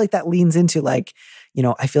 because I feel like that leans into like,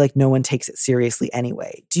 I feel like no one takes it seriously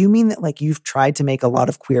anyway. Do you mean that like you've tried to make a lot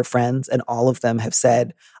of queer friends and all of them have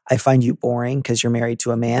said, I find you boring because you're married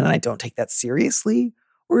to a man and I don't take that seriously?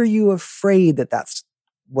 Or are you afraid that that's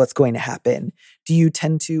what's going to happen? Do you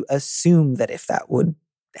tend to assume that if that would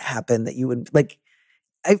happen, that you would like,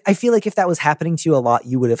 I feel like if that was happening to you a lot,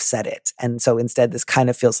 you would have said it. And so instead, this kind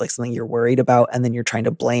of feels like something you're worried about. And then you're trying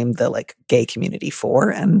to blame the like gay community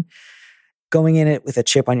for. And going in it with a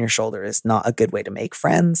chip on your shoulder is not a good way to make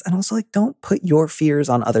friends. And also like, don't put your fears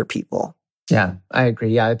on other people. Yeah, I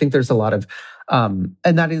agree. Yeah, I think there's a lot of, and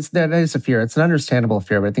that is a fear. It's an understandable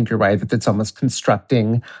fear, but I think you're right that it's almost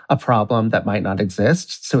constructing a problem that might not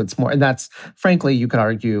exist. So it's more, and that's frankly, you could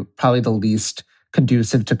argue probably the least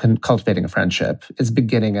conducive to cultivating a friendship is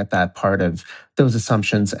beginning at that part of those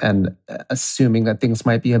assumptions and assuming that things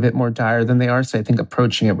might be a bit more dire than they are. So I think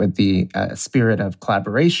approaching it with the spirit of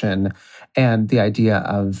collaboration and the idea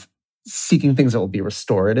of seeking things that will be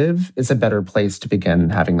restorative is a better place to begin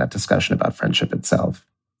having that discussion about friendship itself.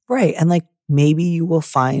 Right. And like maybe you will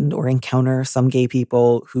find or encounter some gay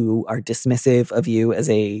people who are dismissive of you as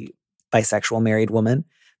a bisexual married woman.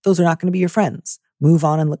 Those are not going to be your friends. Move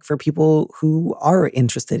on and look for people who are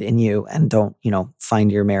interested in you and don't,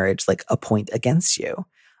 find your marriage like a point against you.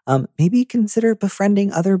 Maybe consider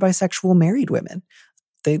befriending other bisexual married women.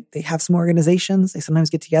 They have some organizations. They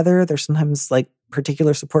sometimes get together. There's sometimes like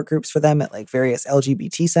particular support groups for them at like various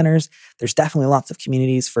LGBT centers. There's definitely lots of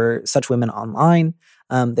communities for such women online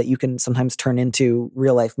that you can sometimes turn into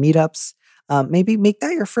real life meetups. Maybe make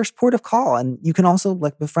that your first port of call. And you can also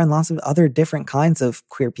like befriend lots of other different kinds of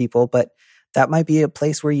queer people, but that might be a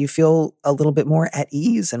place where you feel a little bit more at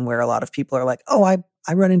ease and where a lot of people are like, oh,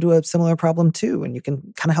 I run into a similar problem too. And you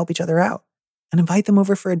can kind of help each other out and invite them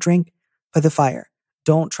over for a drink by the fire.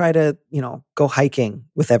 Don't try to, go hiking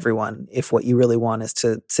with everyone if what you really want is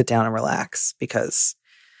to sit down and relax, because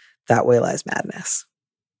that way lies madness.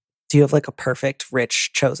 Do you have like a perfect,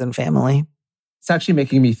 rich, chosen family? It's actually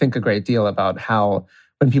making me think a great deal about how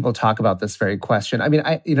when people talk about this very question, I mean,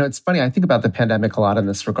 it's funny. I think about the pandemic a lot in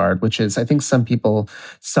this regard, which is I think some people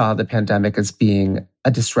saw the pandemic as being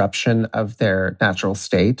a disruption of their natural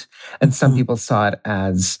state. And some people saw it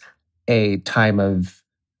as a time of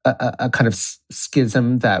a kind of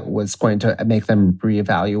schism that was going to make them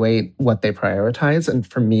reevaluate what they prioritize. And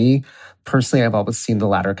for me, personally, I've always seen the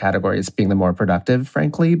latter category as being the more productive,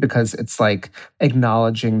 frankly, because it's like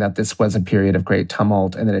acknowledging that this was a period of great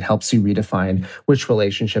tumult and that it helps you redefine which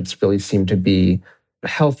relationships really seem to be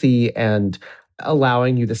healthy and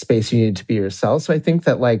allowing you the space you need to be yourself. So I think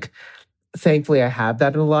that thankfully I have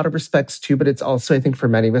that in a lot of respects too, but it's also, I think for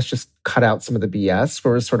many of us, just cut out some of the BS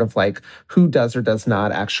where it's sort of like who does or does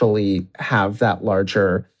not actually have that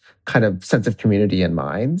larger kind of sense of community in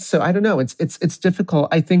mind. So I don't know, it's difficult.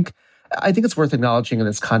 I think it's worth acknowledging in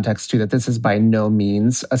this context too, that this is by no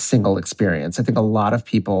means a single experience. I think a lot of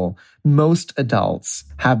people, most adults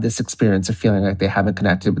have this experience of feeling like they haven't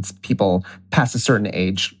connected with people past a certain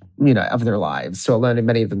age, of their lives. So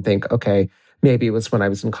many of them think, okay, maybe it was when I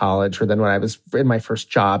was in college or then when I was in my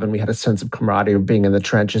first job and we had a sense of camaraderie of being in the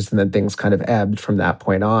trenches and then things kind of ebbed from that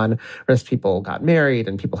point on, whereas people got married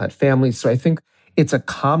and people had families. So I think it's a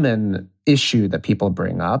common issue that people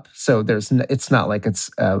bring up. So it's not like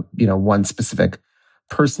it's, one specific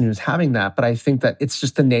person who's having that, but I think that it's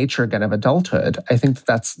just the nature again of adulthood. I think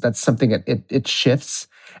that's something it shifts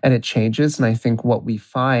and it changes. And I think what we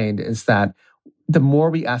find is that the more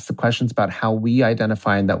we ask the questions about how we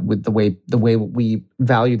identify and that with the way we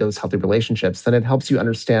value those healthy relationships, then it helps you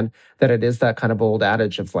understand that it is that kind of old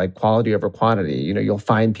adage of like quality over quantity. You'll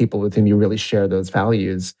find people with whom you really share those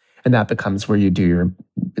values, and that becomes where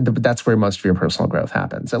that's where most of your personal growth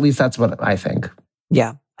happens. At least that's what I think.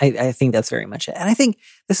 Yeah, I think that's very much it. And I think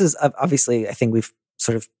this is obviously, I think we've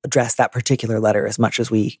sort of address that particular letter as much as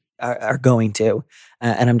we are going to.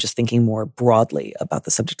 And I'm just thinking more broadly about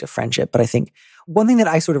the subject of friendship. But I think one thing that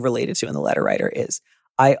I sort of related to in the letter writer is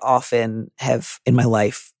I often have in my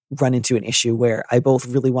life run into an issue where I both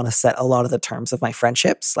really want to set a lot of the terms of my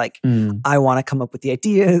friendships. Like I want to come up with the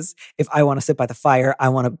ideas. If I want to sit by the fire, I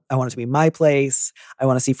want it to be my place. I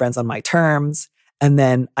want to see friends on my terms. And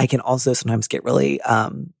then I can also sometimes get really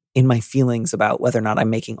in my feelings about whether or not I'm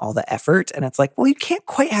making all the effort. And it's like, well, you can't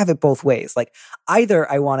quite have it both ways. Like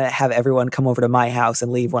either I want to have everyone come over to my house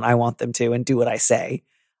and leave when I want them to and do what I say,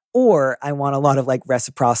 or I want a lot of like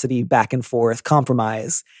reciprocity, back and forth,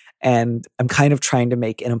 compromise. And I'm kind of trying to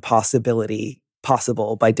make an impossibility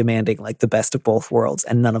possible by demanding like the best of both worlds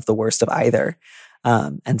and none of the worst of either.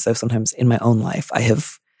 And so sometimes in my own life,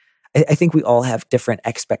 I think we all have different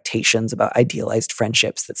expectations about idealized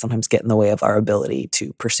friendships that sometimes get in the way of our ability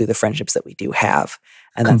to pursue the friendships that we do have.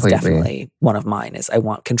 And that's definitely one of mine is I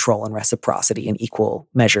want control and reciprocity in equal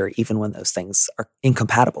measure, even when those things are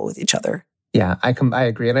incompatible with each other. Yeah, I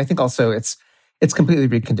agree. And I think also it's it's completely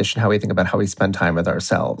reconditioned how we think about how we spend time with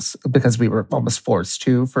ourselves, because we were almost forced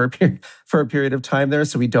to for a period of time there.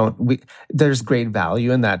 So there's great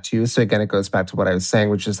value in that too. So again, it goes back to what I was saying,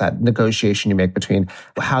 which is that negotiation you make between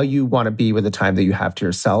how you want to be with the time that you have to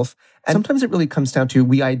yourself. And sometimes it really comes down to,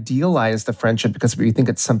 we idealize the friendship because we think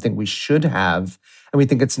it's something we should have, and we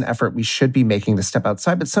think it's an effort we should be making to step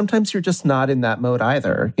outside. But sometimes you're just not in that mode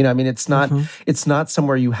either. You know, I mean, it's not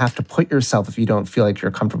somewhere you have to put yourself if you don't feel like you're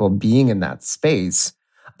comfortable being in that space.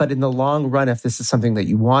 But in the long run, if this is something that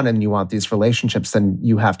you want and you want these relationships, then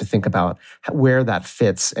you have to think about where that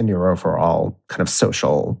fits in your overall kind of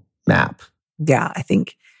social map. Yeah, I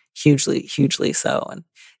think hugely, hugely so. And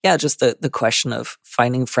yeah, just the question of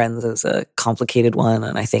finding friends is a complicated one.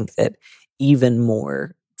 And I think that even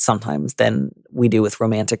more sometimes than we do with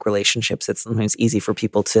romantic relationships, it's sometimes easy for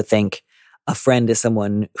people to think a friend is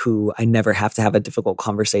someone who I never have to have a difficult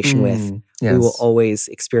conversation with. Yes. We will always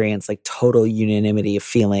experience like total unanimity of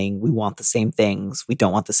feeling. We want the same things. We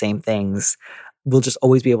don't want the same things. We'll just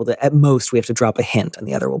always be able to, at most, we have to drop a hint and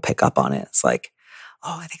the other will pick up on it. It's like,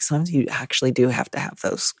 oh, I think sometimes you actually do have to have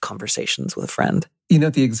those conversations with a friend. You know,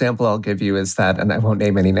 the example I'll give you is that, and I won't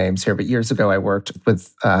name any names here, but years ago I worked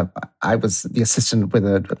with, I was the assistant with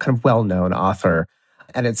a kind of well-known author.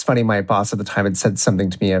 And it's funny, my boss at the time had said something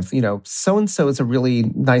to me of, you know, so-and-so is a really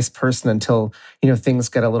nice person until, you know, things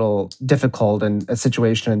get a little difficult in a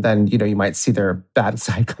situation. And then, you know, you might see their bad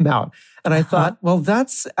side come out. And I thought, well,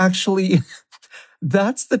 that's actually...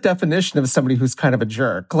 That's the definition of somebody who's kind of a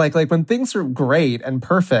jerk. Like when things are great and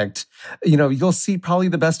perfect, you know, you'll see probably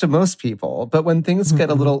the best of most people. But when things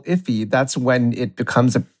get a little iffy, that's when it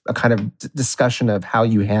becomes a kind of discussion of how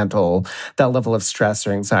you handle that level of stress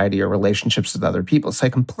or anxiety or relationships with other people. So I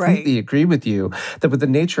completely agree with you that with the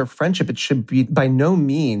nature of friendship, it should be by no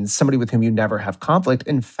means somebody with whom you never have conflict.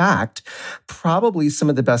 In fact, probably some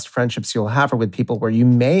of the best friendships you'll have are with people where you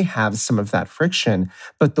may have some of that friction,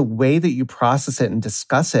 but the way that you process it and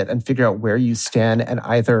discuss it and figure out where you stand and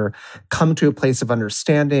either come to a place of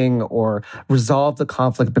understanding or resolve the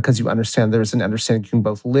conflict because you understand there's an understanding you can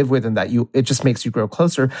both live with and that it just makes you grow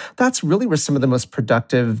closer. That's really where some of the most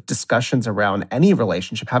productive discussions around any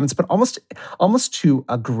relationship happens, but almost to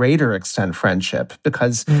a greater extent friendship,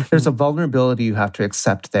 because there's a vulnerability you have to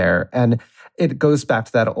accept there. And it goes back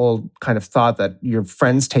to that old kind of thought that your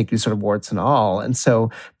friends take you sort of warts and all. And so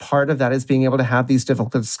part of that is being able to have these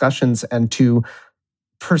difficult discussions and to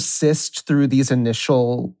persist through these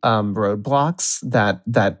initial roadblocks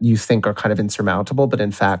that you think are kind of insurmountable, but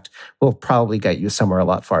in fact will probably get you somewhere a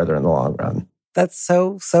lot farther in the long run. That's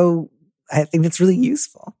so, I think that's really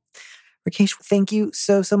useful. Rakesh, thank you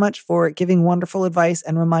so much for giving wonderful advice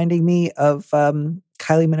and reminding me of Kylie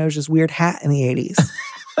Minogue's weird hat in the 80s.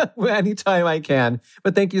 Anytime I can.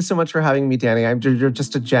 But thank you so much for having me, Danny. You're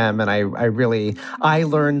just a gem, and I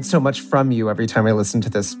learn so much from you every time I listen to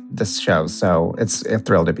this show. So it's a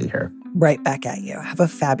thrill to be here. Right back at you. Have a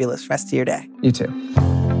fabulous rest of your day. You too.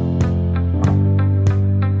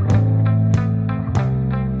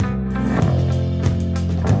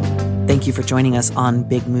 Thank you for joining us on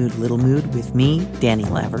Big Mood, Little Mood with me, Danny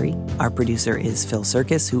Lavery. Our producer is Phil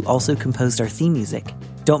Circus, who also composed our theme music.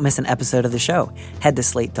 Don't miss an episode of the show. Head to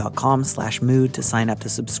slate.com/mood to sign up to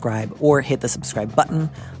subscribe, or hit the subscribe button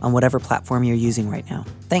on whatever platform you're using right now.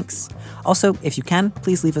 Thanks. Also, if you can,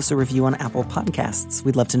 please leave us a review on Apple Podcasts.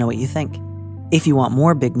 We'd love to know what you think. If you want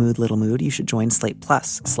more Big Mood, Little Mood, you should join Slate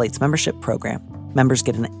Plus, Slate's membership program. Members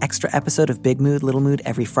get an extra episode of Big Mood, Little Mood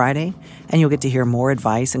every Friday, and you'll get to hear more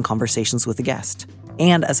advice and conversations with a guest.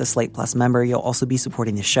 And as a Slate Plus member, you'll also be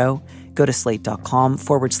supporting the show. Go to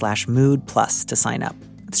slate.com/mood plus to sign up.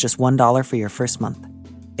 It's just $1 for your first month.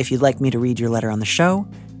 If you'd like me to read your letter on the show,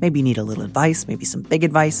 maybe you need a little advice, maybe some big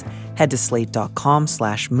advice, head to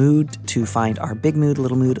slate.com/mood to find our Big Mood,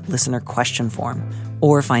 Little Mood listener question form,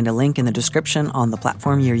 or find a link in the description on the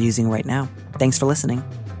platform you're using right now. Thanks for listening.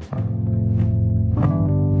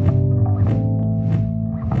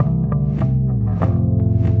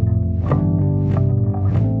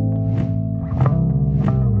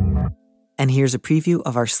 And here's a preview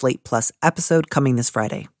of our Slate Plus episode coming this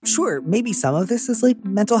Friday. Sure, maybe some of this is like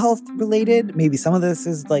mental health related. Maybe some of this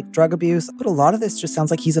is like drug abuse. But a lot of this just sounds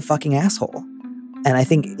like he's a fucking asshole. And I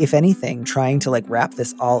think, if anything, trying to like wrap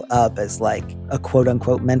this all up as like a quote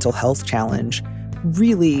unquote mental health challenge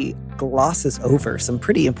really glosses over some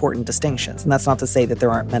pretty important distinctions. And that's not to say that there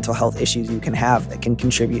aren't mental health issues you can have that can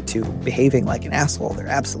contribute to behaving like an asshole. There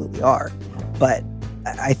absolutely are. But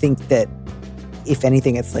I think that, if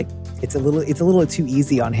anything, it's like, it's a little too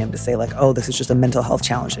easy on him to say like, oh, this is just a mental health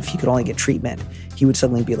challenge. If he could only get treatment, he would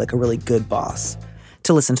suddenly be like a really good boss.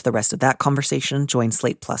 To listen to the rest of that conversation, join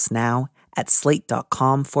Slate Plus now at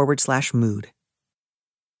slate.com/mood.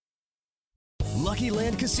 Lucky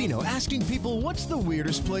Land Casino, asking people, what's the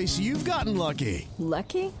weirdest place you've gotten lucky?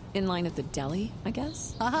 Lucky? In line at the deli, I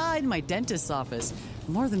guess? Aha, in my dentist's office.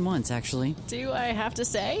 More than once, actually. Do I have to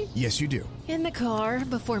say? Yes, you do. In the car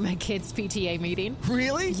before my kids' PTA meeting.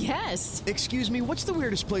 Really? Yes. Excuse me, what's the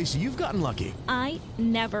weirdest place you've gotten lucky? I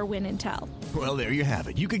never win and tell. Well, there you have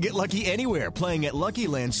it. You can get lucky anywhere, playing at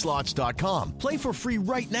LuckyLandSlots.com. Play for free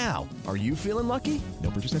right now. Are you feeling lucky?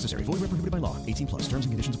 No purchase necessary. Void where prohibited by law. 18+. Terms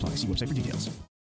and conditions apply. See website for details.